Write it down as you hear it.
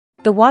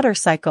The water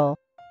cycle,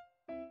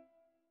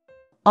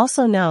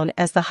 also known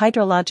as the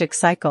hydrologic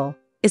cycle,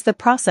 is the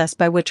process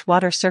by which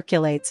water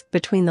circulates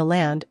between the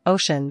land,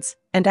 oceans,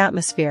 and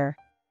atmosphere.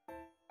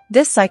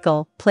 This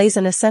cycle plays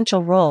an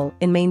essential role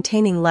in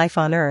maintaining life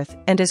on Earth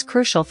and is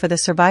crucial for the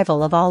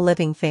survival of all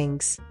living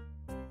things.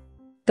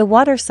 The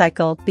water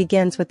cycle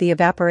begins with the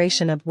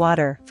evaporation of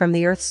water from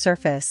the Earth's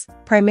surface,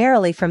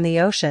 primarily from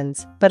the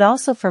oceans, but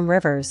also from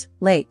rivers,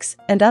 lakes,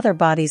 and other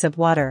bodies of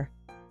water.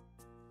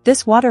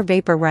 This water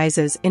vapor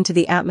rises into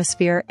the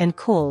atmosphere and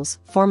cools,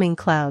 forming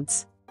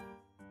clouds.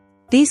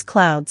 These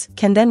clouds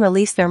can then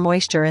release their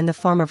moisture in the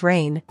form of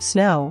rain,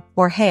 snow,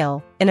 or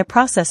hail, in a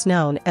process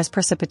known as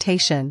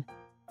precipitation.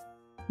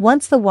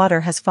 Once the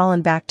water has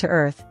fallen back to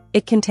Earth,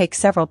 it can take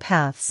several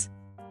paths.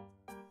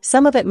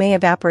 Some of it may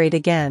evaporate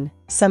again,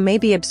 some may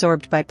be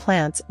absorbed by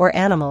plants or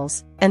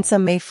animals, and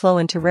some may flow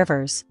into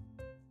rivers,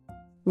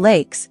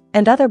 lakes,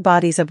 and other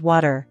bodies of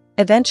water,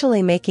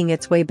 eventually making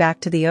its way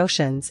back to the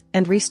oceans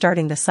and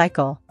restarting the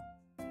cycle.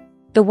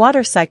 The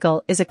water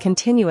cycle is a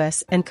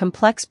continuous and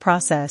complex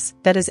process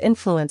that is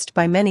influenced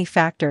by many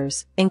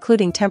factors,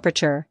 including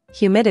temperature,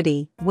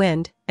 humidity,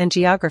 wind, and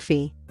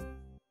geography.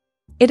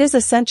 It is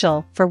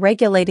essential for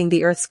regulating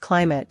the Earth's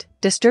climate,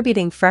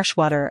 distributing fresh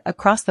water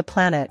across the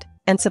planet,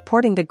 and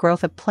supporting the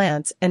growth of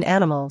plants and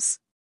animals.